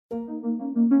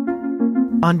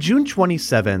On June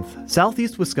 27th,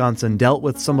 southeast Wisconsin dealt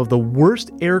with some of the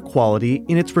worst air quality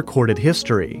in its recorded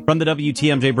history. From the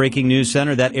WTMJ Breaking News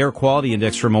Center, that air quality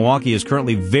index for Milwaukee is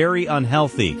currently very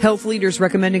unhealthy. Health leaders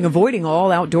recommending avoiding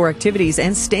all outdoor activities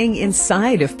and staying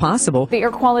inside if possible. The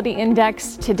air quality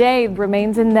index today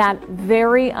remains in that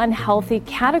very unhealthy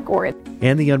category.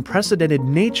 And the unprecedented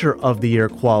nature of the air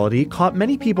quality caught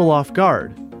many people off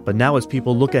guard. But now as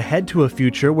people look ahead to a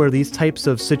future where these types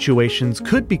of situations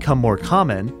could become more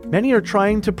common, many are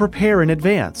trying to prepare in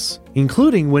advance,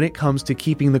 including when it comes to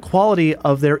keeping the quality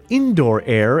of their indoor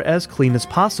air as clean as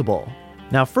possible.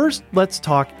 Now first, let's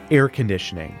talk air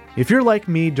conditioning. If you're like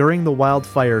me during the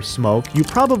wildfire smoke, you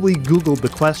probably Googled the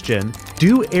question,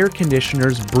 do air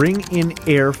conditioners bring in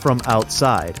air from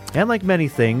outside? And like many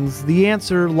things, the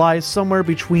answer lies somewhere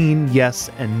between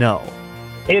yes and no.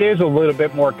 It is a little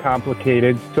bit more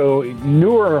complicated. So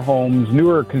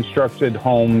newer constructed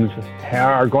homes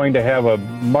are going to have a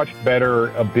much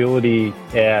better ability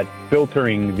at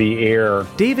filtering the air.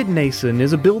 David Nason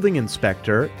is a building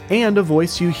inspector and a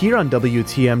voice you hear on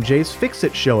WTMJ's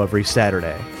Fix-It show every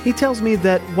Saturday. He tells me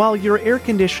that while your air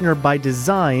conditioner by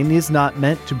design is not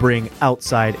meant to bring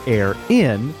outside air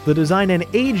in, the design and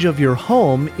age of your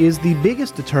home is the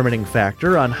biggest determining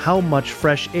factor on how much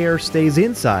fresh air stays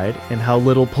inside and how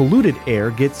little polluted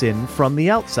air gets in from the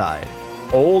outside.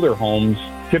 Older homes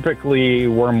typically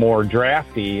were more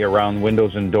drafty around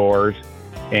windows and doors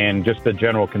and just the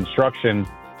general construction.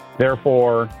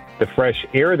 Therefore, the fresh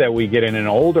air that we get in an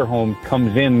older home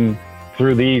comes in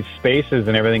through these spaces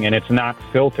and everything, and it's not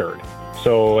filtered.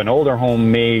 So an older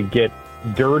home may get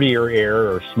dirtier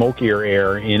air or smokier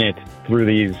air in it through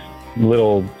these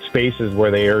little spaces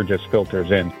where the air just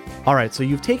filters in. All right, so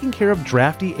you've taken care of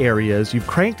drafty areas, you've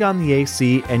cranked on the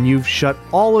AC, and you've shut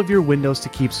all of your windows to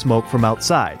keep smoke from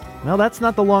outside. Well, that's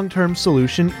not the long-term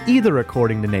solution either,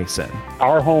 according to Nason.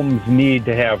 Our homes need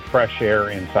to have fresh air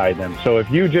inside them. So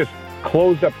if you just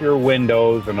closed up your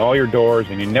windows and all your doors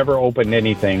and you never opened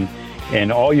anything,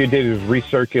 and all you did is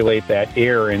recirculate that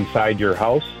air inside your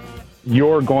house,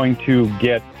 you're going to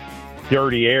get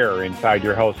dirty air inside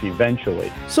your house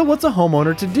eventually. So what's a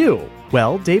homeowner to do?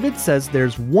 Well, David says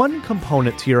there's one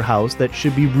component to your house that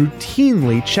should be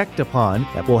routinely checked upon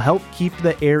that will help keep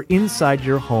the air inside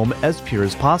your home as pure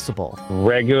as possible.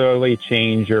 Regularly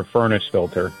change your furnace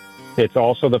filter. It's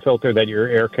also the filter that your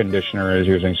air conditioner is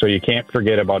using, so you can't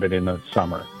forget about it in the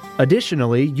summer.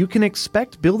 Additionally, you can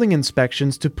expect building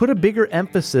inspections to put a bigger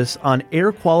emphasis on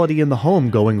air quality in the home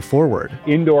going forward.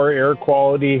 Indoor air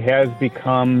quality has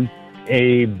become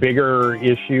a bigger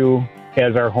issue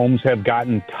as our homes have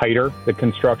gotten tighter. The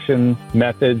construction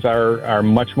methods are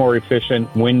much more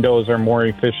efficient. Windows are more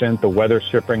efficient. The weather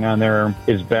stripping on there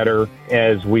is better.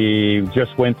 As we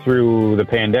just went through the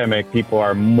pandemic, people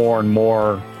are more and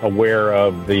more aware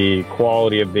of the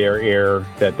quality of their air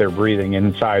that they're breathing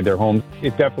inside their homes.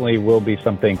 It definitely will be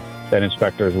something that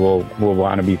inspectors will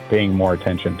want to be paying more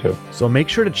attention to. So make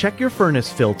sure to check your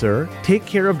furnace filter, take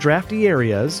care of drafty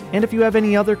areas, and if you have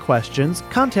any other questions,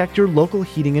 contact your local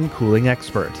heating and cooling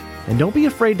expert. And don't be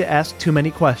afraid to ask too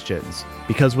many questions,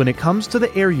 because when it comes to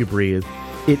the air you breathe,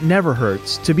 it never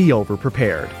hurts to be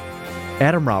over-prepared.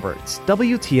 Adam Roberts,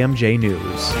 WTMJ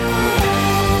News.